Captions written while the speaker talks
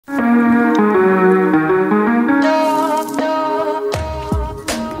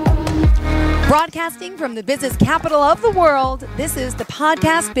Broadcasting from the business capital of the world, this is the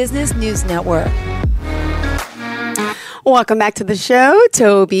Podcast Business News Network. Welcome back to the show.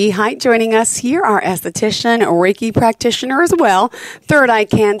 Tobi Hight joining us here, our esthetician, Reiki practitioner as well. Third Eye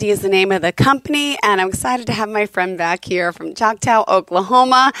Candy is the name of the company, and I'm excited to have my friend back here from Choctaw,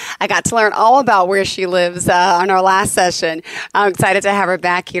 Oklahoma. I got to learn all about where she lives on our last session. I'm excited to have her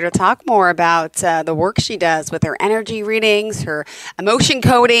back here to talk more about the work she does with her energy readings, her emotion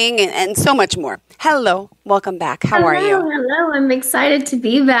coding, and so much more. Hello. Welcome back. How are you? Hello. I'm excited to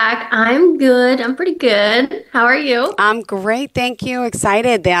be back. I'm good. I'm pretty good. How are you? I'm great. Thank you.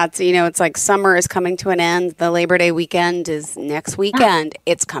 Excited that, it's like summer is coming to an end. The Labor Day weekend is next weekend.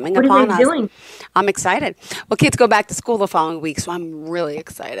 It's coming upon us. What are they doing? I'm excited. Well, kids go back to school the following week, so I'm really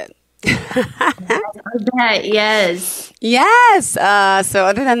excited. I bet, yes. Yes. So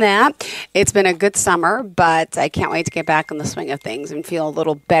other than that, it's been a good summer, but I can't wait to get back in the swing of things and feel a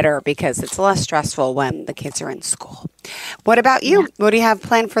little better because it's less stressful when the kids are in school. What about you? Yeah. What do you have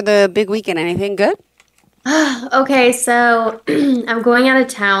planned for the big weekend? Anything good? Okay, so I'm going out of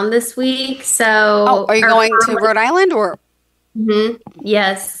town this week. So, are you going to Rhode Island or? Mm-hmm.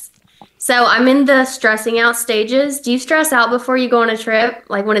 Yes. So I'm in the stressing out stages. Do you stress out before you go on a trip?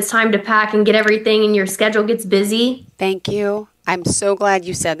 Like when it's time to pack and get everything and your schedule gets busy? Thank you. I'm so glad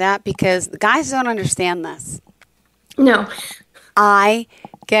you said that because the guys don't understand this. No. I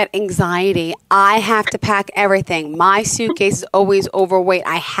get anxiety. I have to pack everything. My suitcase is always overweight.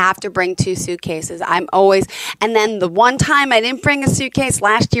 I have to bring 2 suitcases. And then the one time I didn't bring a suitcase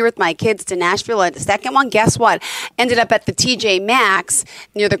last year with my kids to Nashville, the second one, guess what? Ended up at the TJ Maxx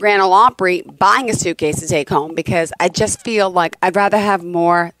near the Grand Ole Opry buying a suitcase to take home because I just feel like I'd rather have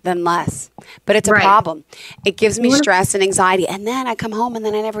more than less. But it's a problem. It gives me stress and anxiety. And then I come home and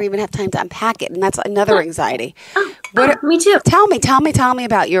then I never even have time to unpack it. And that's another anxiety. Me too. Tell me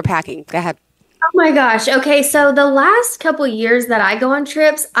about your packing. Go ahead. Oh my gosh. Okay. So the last couple years that I go on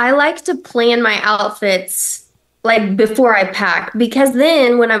trips, I like to plan my outfits like before I pack because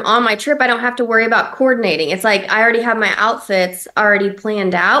then when I'm on my trip, I don't have to worry about coordinating. It's like I already have my outfits already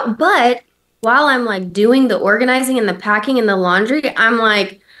planned out. But while I'm like doing the organizing and the packing and the laundry, I'm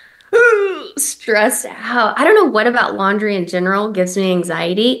like, stressed out. I don't know what about laundry in general gives me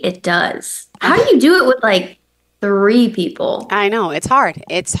anxiety. It does. How do you do it with like 3 people? I know. It's hard.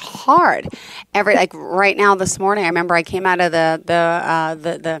 It's hard. Right now this morning, I remember I came out of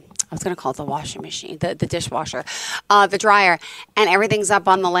the I was going to call it the washing machine, the dishwasher, the dryer, and everything's up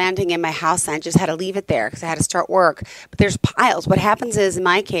on the landing in my house, and I just had to leave it there because I had to start work. But there's piles. What happens is, in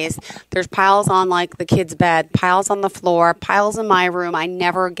my case, there's piles on, like, the kid's bed, piles on the floor, piles in my room. I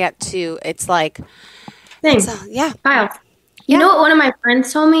never get to, it's like... Thanks. Piles. You know what one of my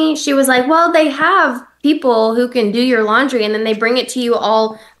friends told me? She was like, well, they have people who can do your laundry and then they bring it to you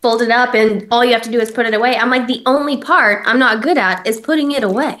all folded up and all you have to do is put it away. I'm like, the only part I'm not good at is putting it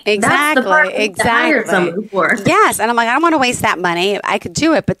away. Exactly. That's the part to hire someone for. Yes. And I'm like, I don't want to waste that money. I could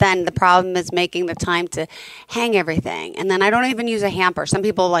do it. But then the problem is making the time to hang everything. And then I don't even use a hamper. Some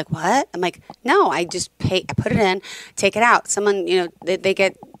people are like, what? I'm like, no, I just I put it in, take it out. Someone, they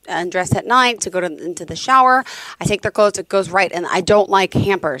get undressed at night to go into the shower. I take their clothes, it goes right. And I don't like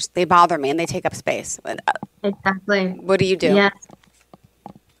hampers. They bother me and they take up space. Exactly. What do you do? Yeah.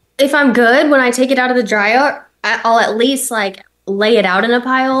 If I'm good, when I take it out of the dryer, I'll at least like lay it out in a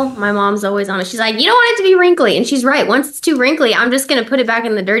pile. My mom's always on it. She's like, you don't want it to be wrinkly. And she's right. Once it's too wrinkly, I'm just going to put it back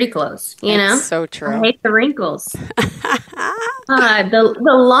in the dirty clothes. You know? So true. I hate the wrinkles. The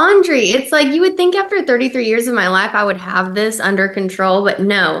laundry. It's like you would think after 33 years of my life, I would have this under control, but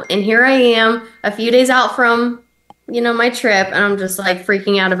no. And here I am a few days out from, my trip. And I'm just like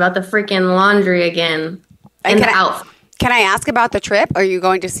freaking out about the freaking laundry again. And the outfit. Can I ask about the trip? Are you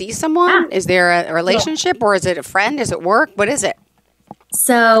going to see someone? Yeah. Is there a relationship or is it a friend? Is it work? What is it?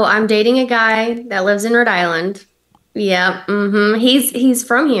 So I'm dating a guy that lives in Rhode Island. Yeah. Mm-hmm. He's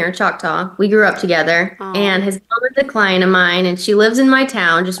from here, Choctaw. We grew up together. Oh. And his mom is a client of mine and she lives in my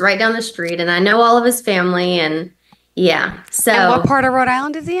town, just right down the street. And I know all of his family and yeah. So. And what part of Rhode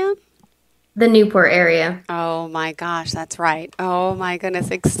Island is he in? The Newport area. Oh my gosh, that's right. Oh my goodness,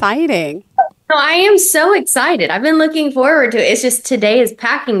 exciting. No, I am so excited. I've been looking forward to it. It's just today is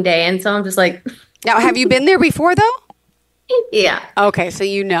packing day, and so I'm just like... Now, have you been there before, though? Yeah. Okay, so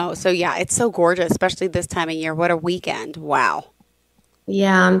you know. So yeah, it's so gorgeous, especially this time of year. What a weekend. Wow.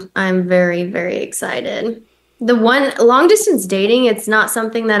 Yeah, I'm very, very excited. The one long-distance dating, it's not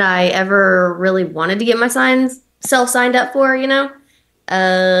something that I ever really wanted to get myself signed up for,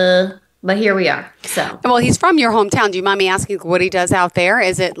 but here we are. So, well, he's from your hometown. Do you mind me asking what he does out there?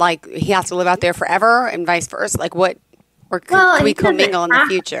 Is it like he has to live out there forever and vice versa? Like what, or can we commingle in the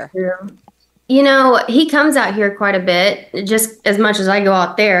future? You know, he comes out here quite a bit, just as much as I go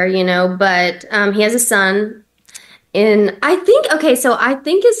out there, you know, but he has a son. And I think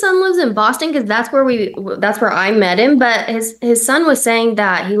his son lives in Boston because that's where I met him. But his son was saying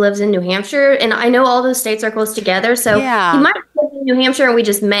that he lives in New Hampshire, and I know all those states are close together. So he might live in New Hampshire, and we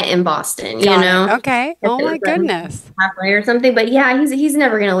just met in Boston. You know, okay. Oh my goodness, halfway or something. But yeah, he's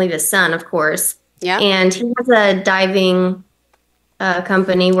never going to leave his son, of course. Yeah, and he has a diving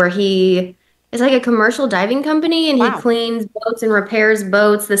company where it's like a commercial diving company, and he cleans boats and repairs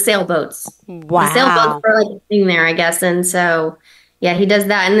boats, the sailboats. Wow. The sailboats are like sitting there, I guess. And so, yeah, he does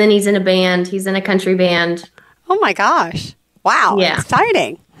that. And then he's in a band. He's in a country band. Oh, my gosh. Wow. Yeah.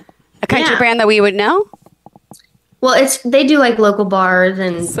 Exciting. A country band that we would know? Well, they do like local bars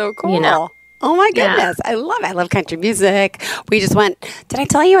and. So cool. You know. Oh, my goodness. Yeah. I love it. I love country music. We just went. Did I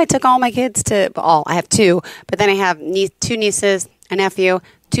tell you I took all my kids to. I have two, but then I have two nieces, a nephew,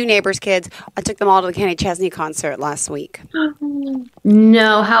 2 neighbors' kids. I took them all to the Kenny Chesney concert last week.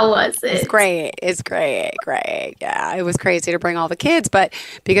 No, how was it? It's great. It's great. Yeah, it was crazy to bring all the kids, but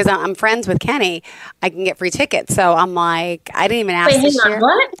because I'm friends with Kenny, I can get free tickets. So I'm like, I didn't even ask this year.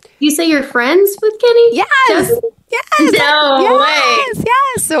 What? You say you're friends with Kenny? Yes. Yes. No way.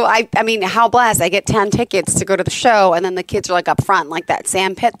 Yes. So I mean, how blessed. I get 10 tickets to go to the show, and then the kids are like up front, like that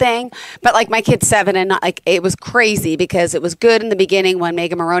sand pit thing. But like my kid's 7, and like it was crazy because it was good in the beginning when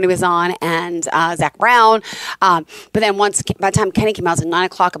Megan Maroney was on and Zach Brown. But then by the time Kenny came out, it was at 9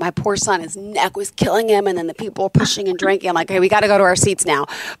 o'clock, and my poor son, his neck was killing him, and then the people were pushing and drinking. I'm like, hey, we got to go to our seats now.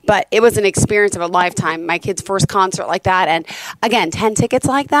 But it was an experience of a lifetime. My kid's first concert like that, and again, 10 tickets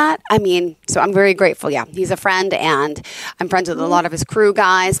like that. I mean, so I'm very grateful. Yeah, he's a friend. And I'm friends with a lot of his crew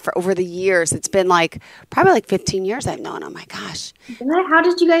guys for over the years. It's been probably 15 years I've known him. My gosh. How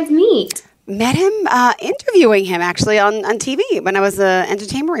did you guys meet? Met him interviewing him actually on TV when I was an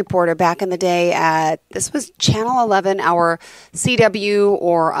entertainment reporter back in the day this was Channel 11, our CW,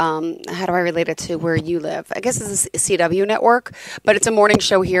 or how do I relate it to where you live? I guess it's a CW network, but it's a morning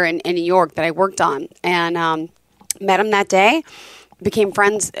show here in New York that I worked on, and met him that day. Became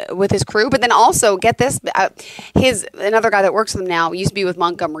friends with his crew, but then also get this, another guy that works with him now used to be with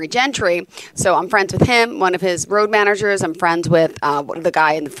Montgomery Gentry, so I'm friends with him, one of his road managers. I'm friends with the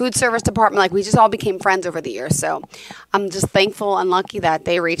guy in the food service department. Like we just all became friends over the years. So I'm just thankful and lucky that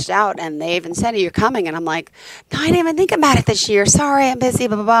they reached out and they even said, "Are you coming?" And I'm like, "No, I didn't even think about it this year. Sorry, I'm busy.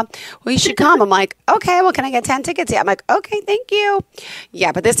 Blah blah blah. Well, you should come." I'm like, "Okay, well, can I get 10 tickets?" Yeah, I'm like, "Okay, thank you."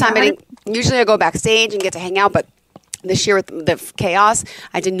 Yeah, but this time usually I go backstage and get to hang out, but this year with the chaos,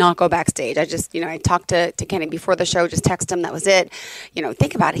 I did not go backstage. I just, I talked to Kenny before the show, just text him. That was it.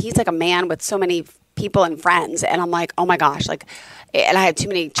 Think about it. He's like a man with so many people and friends. And I'm like, oh my gosh, and I had too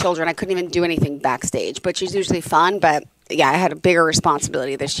many children. I couldn't even do anything backstage, but she's usually fun. But yeah, I had a bigger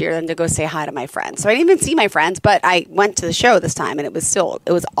responsibility this year than to go say hi to my friends. So I didn't even see my friends, but I went to the show this time and it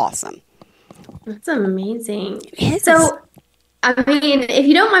was awesome. That's amazing. It is. So, I mean, if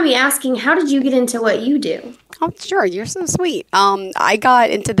you don't mind me asking, how did you get into what you do? Oh, sure. You're so sweet. I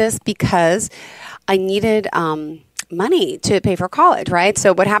got into this because I needed money to pay for college, right?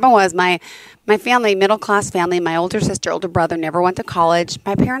 So what happened was my family, middle-class family, my older sister, older brother never went to college.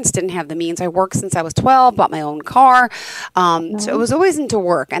 My parents didn't have the means. I worked since I was 12, bought my own car. So it was always into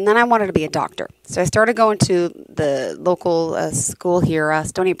work. And then I wanted to be a doctor. So I started going to the local school here,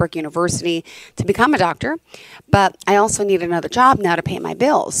 Stony Brook University, to become a doctor. But I also need another job now to pay my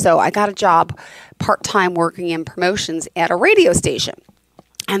bills. So I got a job part-time working in promotions at a radio station.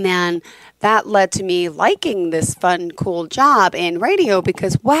 And then that led to me liking this fun, cool job in radio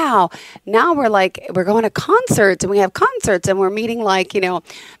because, wow, now we're going to concerts and we have concerts and we're meeting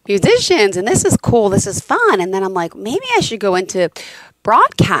musicians and this is cool, this is fun. And then I'm like, maybe I should go into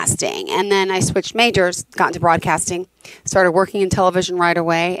broadcasting. And then I switched majors, got into broadcasting, started working in television right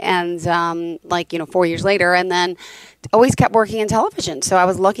away. And 4 years later, and then always kept working in television. So I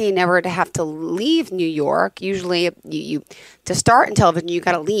was lucky never to have to leave New York. Usually you to start in television, you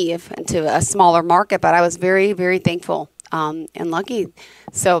got to leave into a smaller market. But I was very, very thankful and lucky.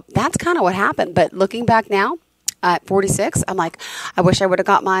 So that's kind of what happened. But looking back now, at 46, I'm like, I wish I would have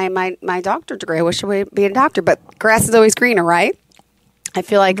got my doctorate degree. I wish I would be a doctor. But grass is always greener, right? I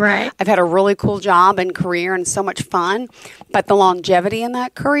feel like I've had a really cool job and career and so much fun, but the longevity in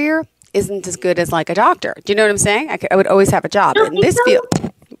that career isn't as good as like a doctor. Do you know what I'm saying? I would always have a job. In this field,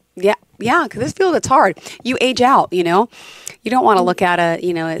 yeah, because this field, it's hard. You age out, You don't want to look at a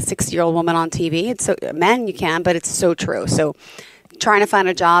 60-year-old woman on TV. It's so, men you can, but it's so true. So trying to find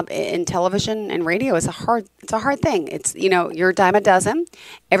a job in television and radio is it's a hard thing. It's, you're a dime a dozen.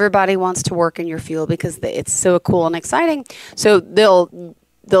 Everybody wants to work in your field because it's so cool and exciting. So they'll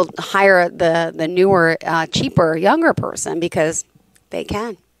hire the newer, cheaper, younger person because they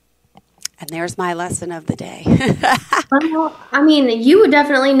can. And there's my lesson of the day. Well, I mean, you would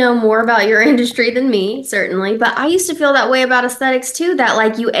definitely know more about your industry than me, certainly. But I used to feel that way about aesthetics too, that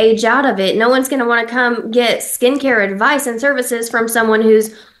like you age out of it. No one's going to want to come get skincare advice and services from someone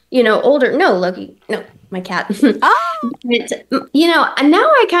who's, older. No, Loki. No, my cat. Oh. And now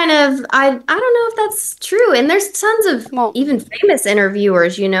I don't know if that's true. And there's tons of even famous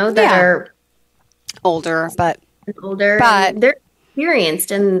interviewers, that are older, but they're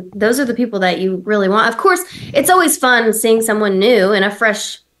experienced, and those are the people that you really want. Of course, it's always fun seeing someone new and a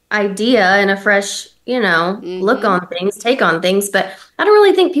fresh idea and a fresh, look on things, take on things, but I don't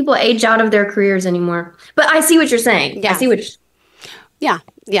really think people age out of their careers anymore. But I see what you're saying. Yeah. I see what Yeah.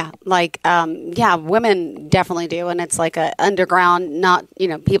 Like, women definitely do. And it's like a underground, not,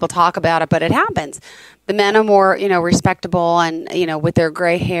 people talk about it, but it happens. The men are more, respectable and, with their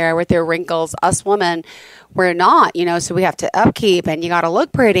gray hair, with their wrinkles. Us women, we're not, so we have to upkeep, and you got to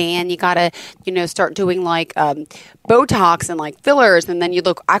look pretty, and you got to, start doing like Botox and like fillers, and then you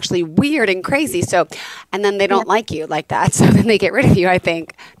look actually weird and crazy. So, and then they don't like you like that. So then they get rid of you, I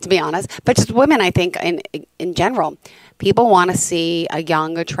think, to be honest. But just women, I think, in general, people want to see a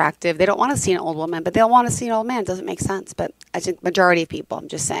young, attractive, they don't want to see an old woman, but they'll want to see an old man. It doesn't make sense. But I think majority of people, I'm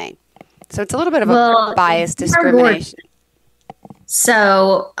just saying. So it's a little bit of a bias discrimination.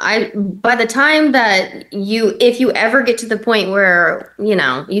 So by the time that if you ever get to the point where,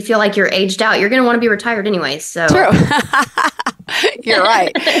 you feel like you're aged out, you're going to want to be retired anyway. So true. You're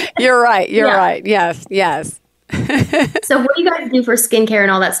right. You're right. Yes. So what do you guys do for skincare and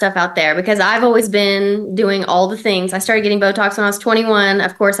all that stuff out there? Because I've always been doing all the things. I started getting Botox when I was 21.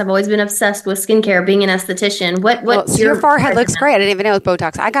 Of course, I've always been obsessed with skincare, being an esthetician. So your forehead looks great. I didn't even know it was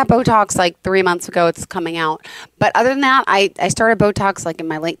Botox. I got Botox like 3 months ago. It's coming out. But other than that, I started Botox like in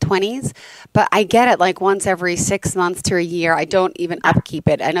my late 20s. But I get it like once every 6 months to a year. I don't even upkeep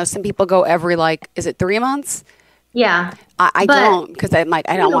it. I know some people go every is it 3 months? Yeah. I don't, because I'm like,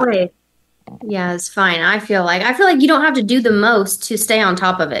 I don't want. Yeah, it's fine. I feel like you don't have to do the most to stay on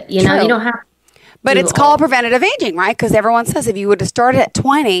top of it. You don't have. But it's called preventative aging, right? Because everyone says if you would have started at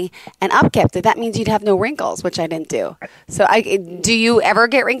 20 and upkept it, that means you'd have no wrinkles, which I didn't do. So do you ever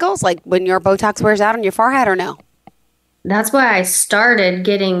get wrinkles, like when your Botox wears out on your forehead, or no? That's why I started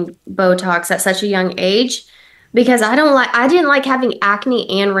getting Botox at such a young age, because I didn't like having acne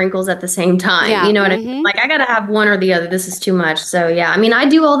and wrinkles at the same time. Yeah. You know what I mean? Like, I got to have one or the other. This is too much. So yeah, I mean, I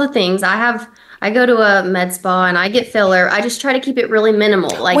do all the things. I go to a med spa and I get filler. I just try to keep it really minimal.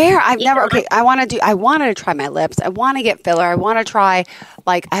 Like, I wanted to try my lips. I want to get filler. I want to try,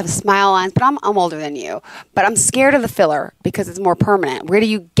 I have smile lines, but I'm older than you, but I'm scared of the filler because it's more permanent. Where do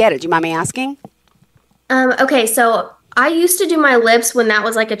you get it? Do you mind me asking? Okay. So I used to do my lips when that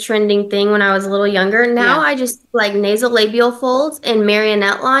was like a trending thing when I was a little younger. Now I just like nasolabial folds and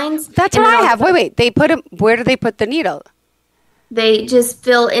marionette lines. That's what I have. Wait. Where do they put the needle? They just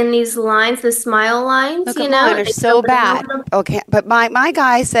fill in these lines, the smile lines, Look, mine are so bad. Okay, but my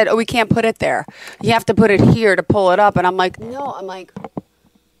guy said, we can't put it there. You have to put it here to pull it up. And I'm like, no. I'm like,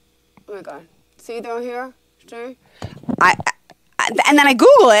 oh my God. See down here? See? And then I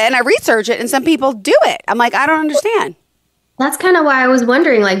Google it and I research it, and some people do it. I'm like, I don't understand. That's kind of why I was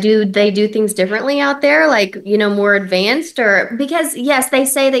wondering, like, do they do things differently out there? Like, more advanced, or because yes, they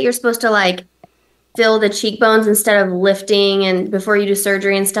say that you're supposed to like fill the cheekbones instead of lifting and before you do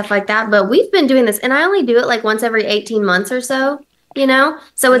surgery and stuff like that. But we've been doing this, and I only do it like once every 18 months or so,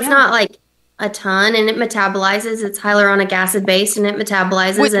 so it's not like a ton, and it metabolizes. It's hyaluronic acid based, and it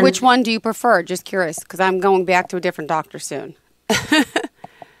metabolizes. Which one do you prefer? Just curious, because I'm going back to a different doctor soon.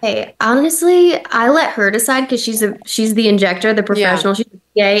 Hey, honestly, I let her decide because she's the injector, the professional. She's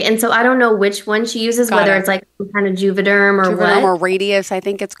gay, and so I don't know which one she uses, whether it's like some kind of Juvederm or Radius, I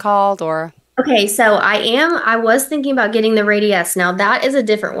think it's called, or. Okay, so I was thinking about getting the Radius. Now that is a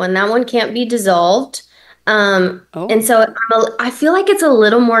different one. That one can't be dissolved. And so I feel like it's a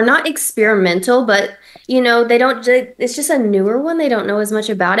little more, not experimental, but it's just a newer one. They don't know as much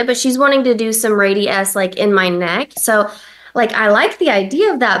about it, but she's wanting to do some Radius like in my neck. So like, I like the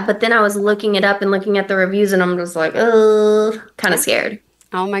idea of that, but then I was looking it up and looking at the reviews, and I'm just like, kind of scared.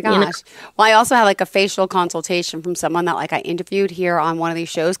 Oh my gosh. Well, I also had like a facial consultation from someone that I interviewed here on one of these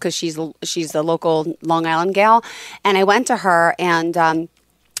shows, because she's a local Long Island gal. And I went to her, and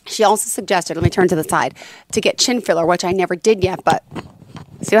she also suggested, let me turn to the side, to get chin filler, which I never did yet. But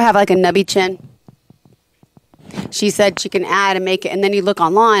see, I have like a nubby chin. she said she can add and make it. And then you look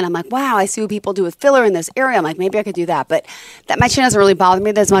online. I'm like, wow, I see what people do with filler in this area. I'm like, maybe I could do that. But that my chin doesn't really bother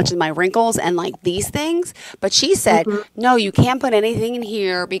me as much as my wrinkles and like these things. But she said, no, you can't put anything in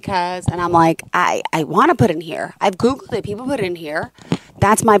here because, and I'm like, I want to put in here. I've Googled it. People put it in here.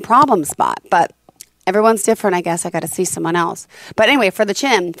 That's my problem spot. But everyone's different. I guess I got to see someone else. But anyway, for the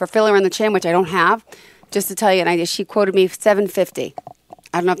chin, for filler in the chin, which I don't have, just to tell you, and she quoted me $750.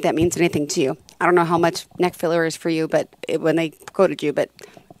 I don't know if that means anything to you. I don't know how much neck filler is for you, but when they quoted you, but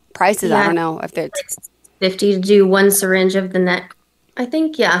prices, I don't know if they're like $50 to do one syringe of the neck. I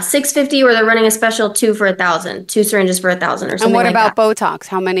think, $650, or they're running a special 2 for $1,000, 2 syringes for $1,000 or something. And what like about that. Botox?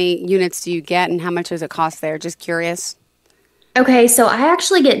 How many units do you get, and how much does it cost there? Just curious. Okay, so I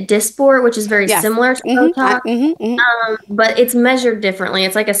actually get Dysport, which is very similar to Botox, but it's measured differently.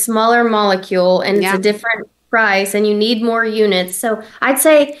 It's like a smaller molecule, and it's a different price, and you need more units. So I'd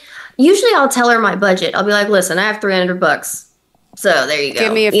say, usually I'll tell her my budget. I'll be like, listen, I have $300. So there you go.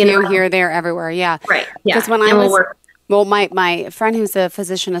 Give me a few here, there, everywhere. Yeah. Right. Yeah. Because when I was, well, my friend who's a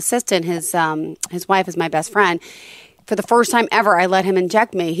physician assistant, his wife is my best friend. For the first time ever, I let him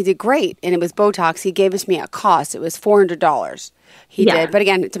inject me. He did great, and it was Botox. He gave me a cost. It was $400. He did, but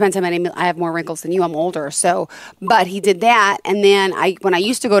again, it depends how many. I have more wrinkles than you. I'm older, so. But he did that, and then when I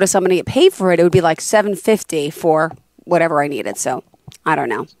used to go to somebody to pay for it, it would be like $750 for whatever I needed. So I don't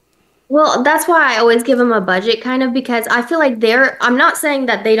know. Well, that's why I always give them a budget, kind of, because I feel like I'm not saying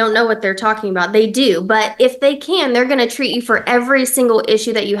that they don't know what they're talking about. They do. But if they can, they're going to treat you for every single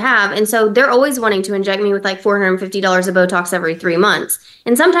issue that you have. And so they're always wanting to inject me with like $450 of Botox every 3 months.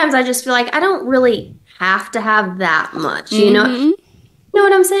 And sometimes I just feel like I don't really have to have that much, you know? You know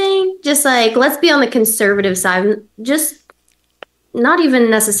what I'm saying? Just like, let's be on the conservative side. Just not even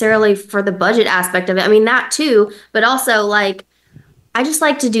necessarily for the budget aspect of it. I mean, that too, but also like, I just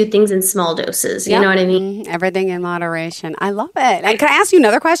like to do things in small doses. You know what I mean? Everything in moderation. I love it. And can I ask you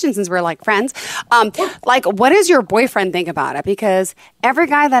another question since we're like friends? Like, what does your boyfriend think about it? Because every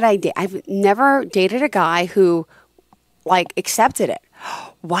guy that I've never dated a guy who like accepted it.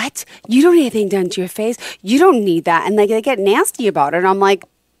 What? You don't need anything done to your face. You don't need that. And they get nasty about it. And I'm like,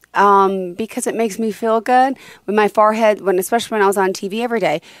 because it makes me feel good with my forehead, especially when I was on TV every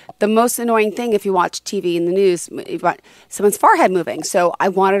day. The most annoying thing, if you watch TV in the news, you've got someone's forehead moving. So I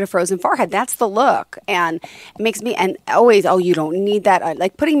wanted a frozen forehead. That's the look. And it makes me, and always, you don't need that.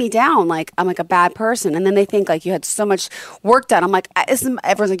 Like putting me down, like I'm like a bad person. And then they think like you had so much work done. I'm like,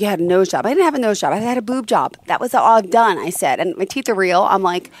 everyone's like, you had a nose job. I didn't have a nose job. I had a boob job. That was all I've done, I said. And my teeth are real. I'm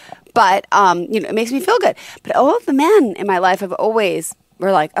like, but, it makes me feel good. But all of the men in my life have always,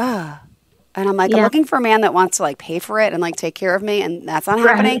 we're like, and I'm like, I'm looking for a man that wants to like pay for it and like take care of me, and that's not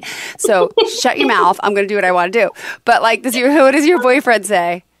happening. So shut your mouth. I'm going to do what I want to do. But like, what does your boyfriend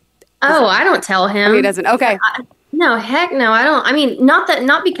say? I don't tell him. He doesn't. Okay. No, heck no. I don't. I mean, not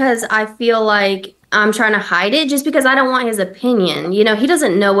because I feel like I'm trying to hide it, just because I don't want his opinion. You know, he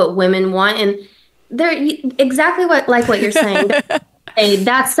doesn't know what women want, and they're exactly what you're saying. Hey,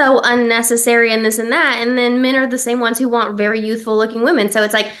 that's so unnecessary and this and that. And then men are the same ones who want very youthful looking women. So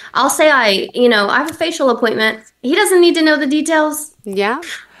it's like, I'll say I have a facial appointment. He doesn't need to know the details. Yeah.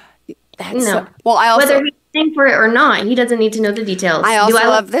 Well, I also, whether he's paying for it or not, he doesn't need to know the details. I also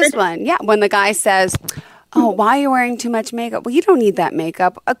love this one. Yeah. When the guy says, why are you wearing too much makeup? Well, you don't need that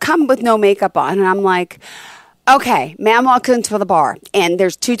makeup. Come with no makeup on. And I'm like, okay, man walks into the bar and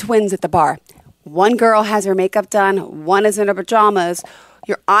there's 2 twins at the bar. One girl has her makeup done. One is in her pajamas.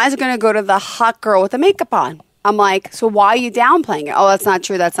 Your eyes are going to go to the hot girl with the makeup on. I'm like, so why are you downplaying it? Oh, that's not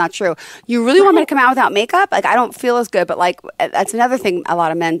true. That's not true. You really want me to come out without makeup? Like, I don't feel as good. But like, that's another thing a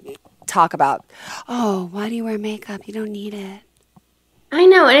lot of men talk about. Oh, why do you wear makeup? You don't need it. I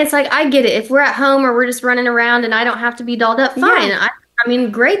know. And it's like, I get it. If we're at home or we're just running around and I don't have to be dolled up, fine. Yeah. I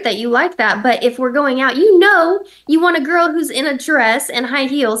mean, great that you like that. But if we're going out, you want a girl who's in a dress and high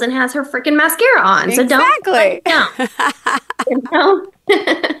heels and has her freaking mascara on. So exactly. Don't.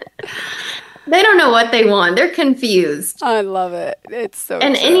 They don't know what they want. They're confused. I love it. It's so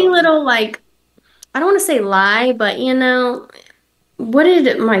And true. any little, like, I don't want to say lie, but, what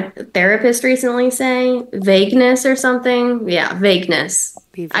did my therapist recently say? Vagueness or something? Yeah, vagueness.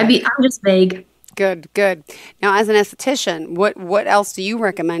 I'm just vague. Good. Now, as an esthetician, what else do you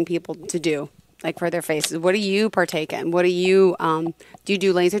recommend people to do, like for their faces? What do you partake in? What do you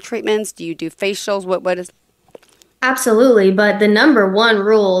do laser treatments? Do you do facials? What is? Absolutely, but the number one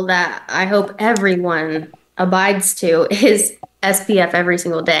rule that I hope everyone abides to is SPF every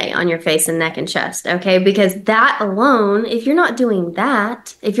single day on your face and neck and chest, okay? Because that alone, if you're not doing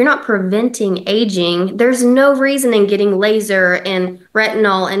that, if you're not preventing aging, there's no reason in getting laser and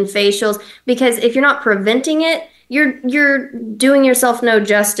retinol and facials, because if you're not preventing it, you're doing yourself no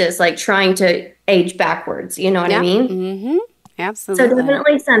justice, like trying to age backwards. You know what I mean? Mm-hmm. Absolutely. So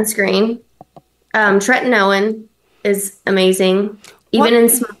definitely sunscreen. Tretinoin is amazing. Even in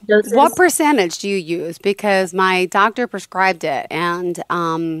small doses. What percentage do you use? Because my doctor prescribed it, and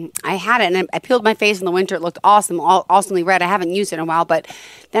I had it, and I peeled my face in the winter. It looked awesome, awesomely red. I haven't used it in a while, but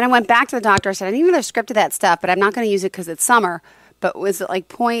then I went back to the doctor. I said, I didn't even have a script of that stuff, but I'm not going to use it because it's summer. But was it like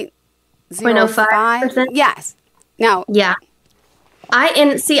 0.05%? Yes. No. Yeah.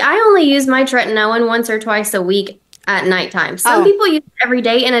 I only use my tretinoin once or twice a week at nighttime. Some people use it every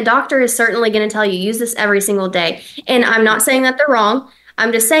day, and a doctor is certainly going to tell you use this every single day. And I'm not saying that they're wrong.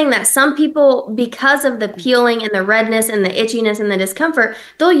 I'm just saying that some people, because of the peeling and the redness and the itchiness and the discomfort,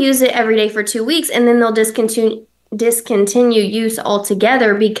 they'll use it every day for 2 weeks, and then they'll discontinue use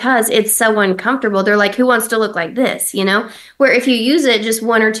altogether because it's so uncomfortable. They're like, who wants to look like this, you know? Where if you use it just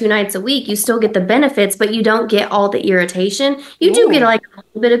 1 or 2 nights a week, you still get the benefits, but you don't get all the irritation. You do get like a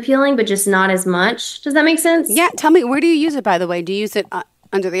little bit of peeling, but just not as much. Does that make sense? Yeah. Tell me, where do you use it, by the way? Do you use it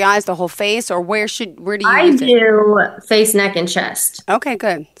under the eyes, the whole face, or where do you use it? I do face, neck, and chest. Okay,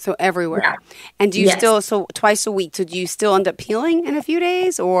 good. So everywhere. Yeah. And do you so twice a week, so do you still end up peeling in a few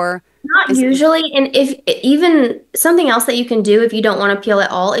days, or? Not usually. And if even something else that you can do if you don't want to peel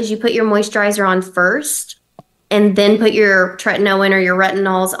at all is you put your moisturizer on first and then put your tretinoin or your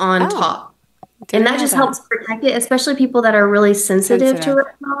retinols on top. And that just helps protect it, especially people that are really sensitive to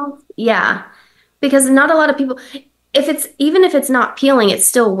retinols. Yeah. Because not a lot of people, even if it's not peeling, it's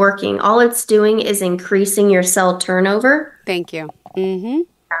still working. All it's doing is increasing your cell turnover. Thank you. Mm-hmm.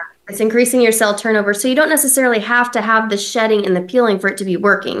 It's increasing your cell turnover. So you don't necessarily have to have the shedding and the peeling for it to be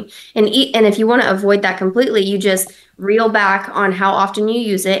working. And if you want to avoid that completely, you just reel back on how often you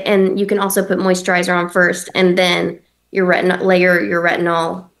use it. And you can also put moisturizer on first and then layer your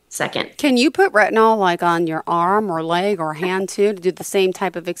retinol second. Can you put retinol like on your arm or leg or hand too to do the same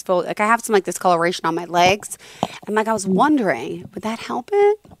type of exfoliation? Like I have some like discoloration on my legs. And like I was wondering, would that help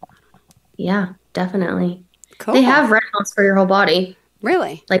it? Yeah, definitely. Cool. They have retinols for your whole body.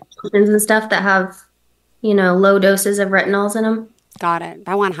 Really? Like lotions and stuff that have, low doses of retinols in them. Got it.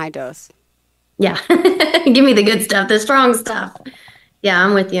 I want high dose. Yeah. Give me the good stuff, the strong stuff. Yeah,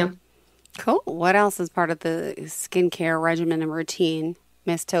 I'm with you. Cool. What else is part of the skincare regimen and routine,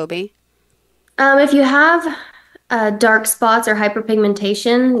 Miss Tobi? If you have dark spots or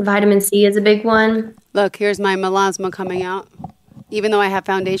hyperpigmentation, vitamin C is a big one. Look, here's my melasma coming out. Even though I have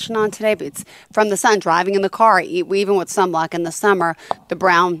foundation on today, but it's from the sun, driving in the car, even with sunblock in the summer, the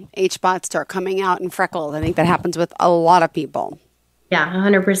brown H-spots start coming out and freckles. I think that happens with a lot of people. Yeah,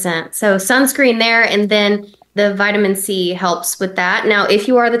 100%. So sunscreen there, and then the vitamin C helps with that. Now, if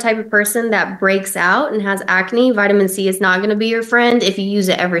you are the type of person that breaks out and has acne, vitamin C is not going to be your friend if you use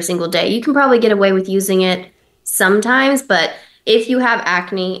it every single day. You can probably get away with using it sometimes, but if you have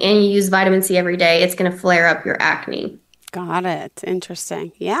acne and you use vitamin C every day, it's going to flare up your acne. Got it.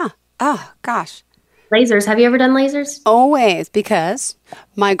 Interesting. Yeah. Oh, gosh. Lasers. Have you ever done lasers? Always, because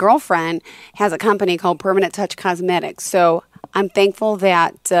my girlfriend has a company called Permanent Touch Cosmetics. So I'm thankful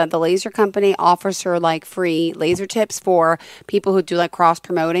that the laser company offers her like free laser tips for people who do like cross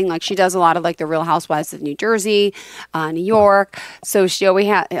promoting. Like she does a lot of like the Real Housewives of New Jersey, New York. So she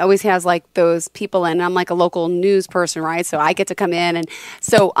always has like those people in. I'm like a local news person, right? So I get to come in. And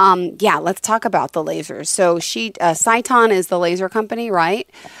so, yeah, let's talk about the lasers. So Cyton is the laser company, right?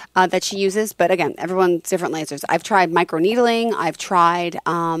 That she uses. But again, everyone's different lasers. I've tried microneedling. I've tried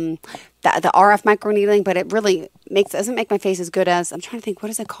the RF microneedling, but it really doesn't make my face as good as, I'm trying to think, what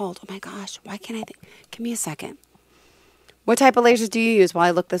is it called? Oh my gosh, why can't I think? Give me a second. What type of lasers do you use while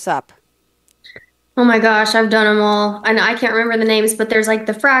I look this up? Oh my gosh, I've done them all. And I can't remember the names, but there's like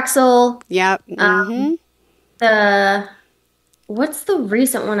the Fraxel. Yep. Mm-hmm. What's the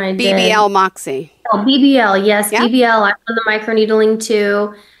recent one I did? BBL Moxie. Oh, BBL, yes. Yep. BBL, I've done the microneedling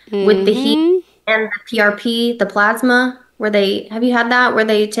too, with the heat and the PRP, the plasma. Have you had that where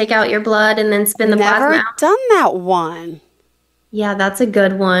they take out your blood and then spin the plasma out? Never done that one. Yeah, that's a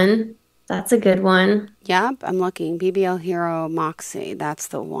good one. Yep, I'm looking. BBL Hero Moxie. That's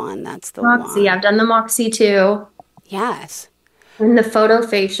the one. Moxie. I've done the Moxie too. Yes. And the photo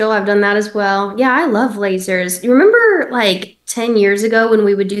facial, I've done that as well. Yeah, I love lasers. You remember like 10 years ago when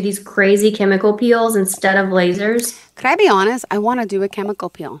we would do these crazy chemical peels instead of lasers? Could I be honest? I want to do a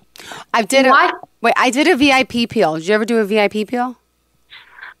chemical peel. I did a VIP peel. Did you ever do a VIP peel?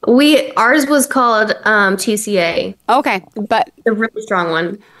 Ours was called TCA, Okay, but the really strong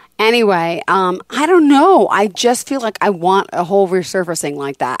one. anyway, I don't know. I just feel like I want a whole resurfacing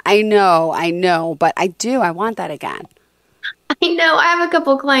like that. I know, but I want that again. I know. I have a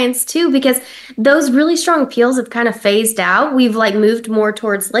couple clients too because those really strong peels have kind of phased out. We've like moved more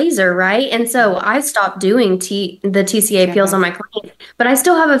towards laser, right? And so I've stopped doing the TCA peels on my clients, but I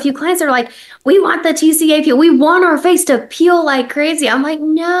still have a few clients that are like, "We want the TCA peel. We want our face to peel like crazy." I'm like,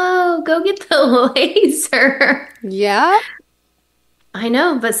 "No, go get the laser." Yeah. I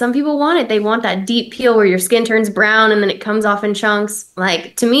know, but some people want it. They want that deep peel where your skin turns brown and then it comes off in chunks.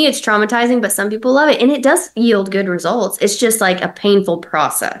 Like, to me, it's traumatizing, but some people love it. And it does yield good results. It's just like a painful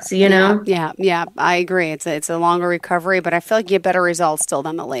process, you know? Yeah. I agree. It's a longer recovery, but I feel like you get better results still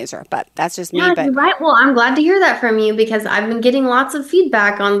than the laser. But that's just me. Yeah, But you're right. Well, I'm glad to hear that from you because I've been getting lots of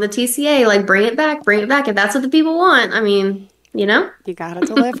feedback on the TCA. Like, bring it back. If that's what the people want. I mean, you know? you got to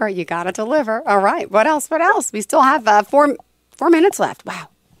deliver. You got to deliver. All right. What else? We still have 4 minutes left. Wow.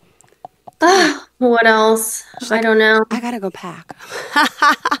 What else? I don't know. I got to go pack.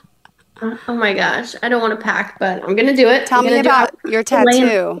 Oh my gosh. I don't want to pack, but I'm going to do it. Tell me about your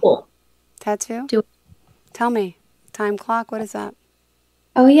tattoo. Tattoo? Do it. Tell me. Time clock. What is that?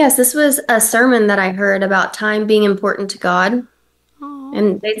 Oh, yes. This was a sermon that I heard about time being important to God. Oh.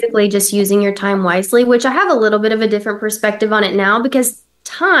 And basically just using your time wisely, which I have a little bit of a different perspective on it now because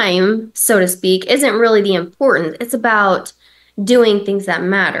time, so to speak, isn't really the important. It's about doing things that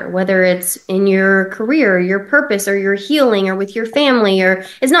matter, whether it's in your career, your purpose, or your healing, or with your family, or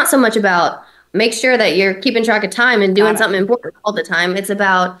it's not so much about make sure that you're keeping track of time and doing something important all the time. It's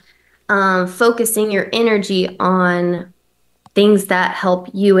about focusing your energy on things that help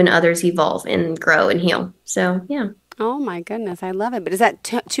you and others evolve and grow and heal. So, yeah. Oh my goodness, I love it. But is that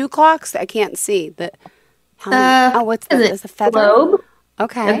 2 clocks? I can't see. What's that? Is a feather? Globe.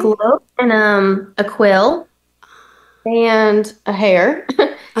 Okay. A globe and a quill and a hair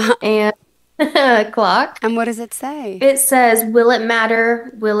and a clock. And what does it say? It says, "Will it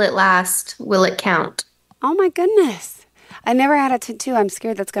matter? Will it last? Will it count?" Oh my goodness. I never had a tattoo. I'm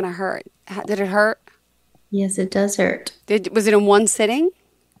scared that's going to hurt. Did it hurt? Yes, it does hurt. Was it in one sitting?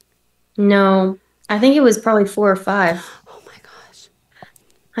 No, I think it was probably 4 or 5. Oh my gosh.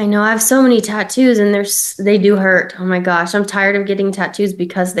 I know. I have so many tattoos and they do hurt. Oh my gosh. I'm tired of getting tattoos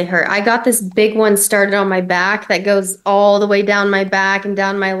because they hurt. I got this big one started on my back that goes all the way down my back and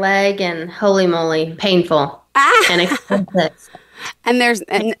down my leg, and holy moly, painful and expensive.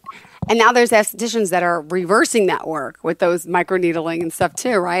 And now there's estheticians that are reversing that work with those microneedling and stuff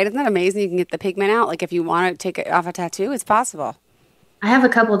too, right? Isn't that amazing? You can get the pigment out. Like if you want to take it off a tattoo, it's possible. I have a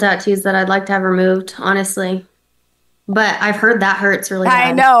couple tattoos that I'd like to have removed, honestly. But I've heard that hurts really bad.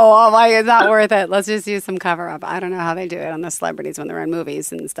 I know. Oh my, it's not worth it. Let's just use some cover up. I don't know how they do it on the celebrities when they're in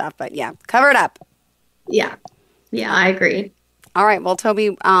movies and stuff, but yeah, cover it up. Yeah. Yeah, I agree. All right. Well,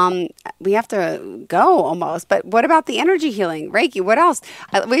 Tobi, we have to go almost. But what about the energy healing? Reiki, what else?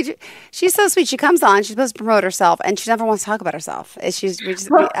 She's so sweet. She comes on. She's supposed to promote herself, and she never wants to talk about herself.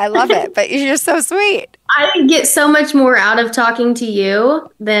 I love it. But you're just so sweet. I get so much more out of talking to you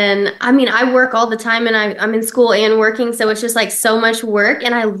than, I work all the time, and I'm in school and working, so it's just like so much work,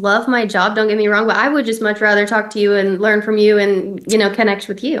 and I love my job, don't get me wrong, but I would just much rather talk to you and learn from you and, connect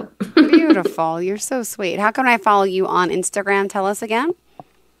with you. Beautiful. You're so sweet. How can I follow you on Instagram? Tell us again.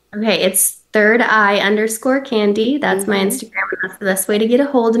 Okay, it's _Candy. That's my Instagram. That's the best way to get a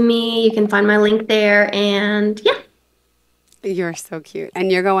hold of me. You can find my link there, and yeah. You're so cute.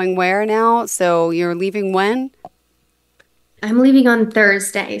 And you're going where now? So you're leaving when? I'm leaving on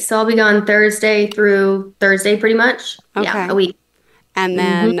Thursday. So I'll be gone Thursday through Thursday pretty much. Okay. Yeah, a week. And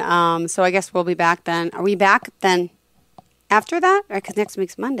then, so I guess we'll be back then. Are we back then after that? Because next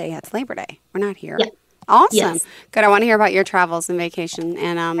week's Monday. It's Labor Day. We're not here. Yeah. Awesome. Yes. Good. I want to hear about your travels and vacation.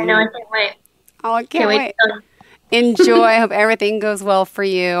 And I know. I can't wait. Oh, I can't wait. Enjoy. I hope everything goes well for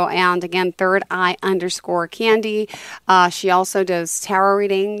you. And again, _Candy. She also does tarot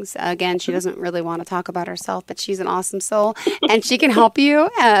readings. Again, she doesn't really want to talk about herself, but she's an awesome soul. And she can help you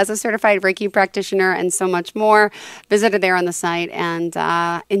as a certified Reiki practitioner and so much more. Visit her there on the site and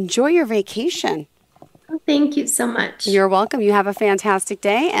enjoy your vacation. Oh, thank you so much. You're welcome. You have a fantastic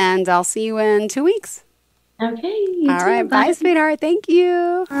day, and I'll see you in 2 weeks. Okay. All right. Bye, sweetheart. Thank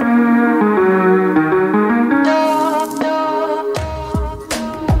you.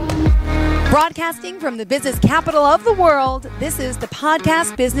 Broadcasting from the business capital of the world, this is the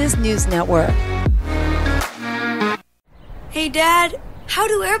Podcast Business News Network. Hey, Dad, how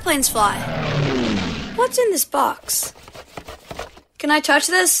do airplanes fly? What's in this box? Can I touch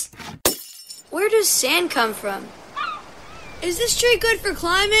this? Where does sand come from? Is this tree good for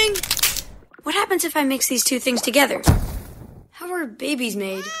climbing? What happens if I mix these two things together? How are babies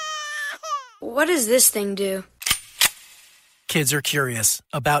made? What does this thing do? Kids are curious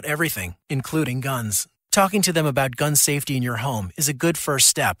about everything, including guns. Talking to them about gun safety in your home is a good first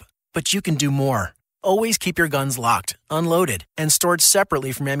step, but you can do more. Always keep your guns locked, unloaded, and stored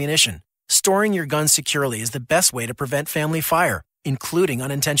separately from ammunition. Storing your guns securely is the best way to prevent family fire, including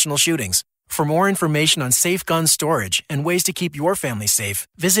unintentional shootings. For more information on safe gun storage and ways to keep your family safe,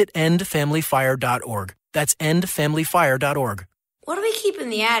 visit endfamilyfire.org. That's endfamilyfire.org. What do we keep in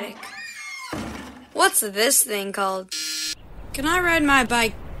the attic? What's this thing called? Can I ride my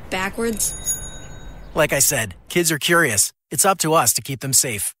bike backwards? Like I said, kids are curious. It's up to us to keep them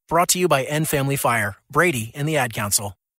safe. Brought to you by End Family Fire, Brady, and the Ad Council.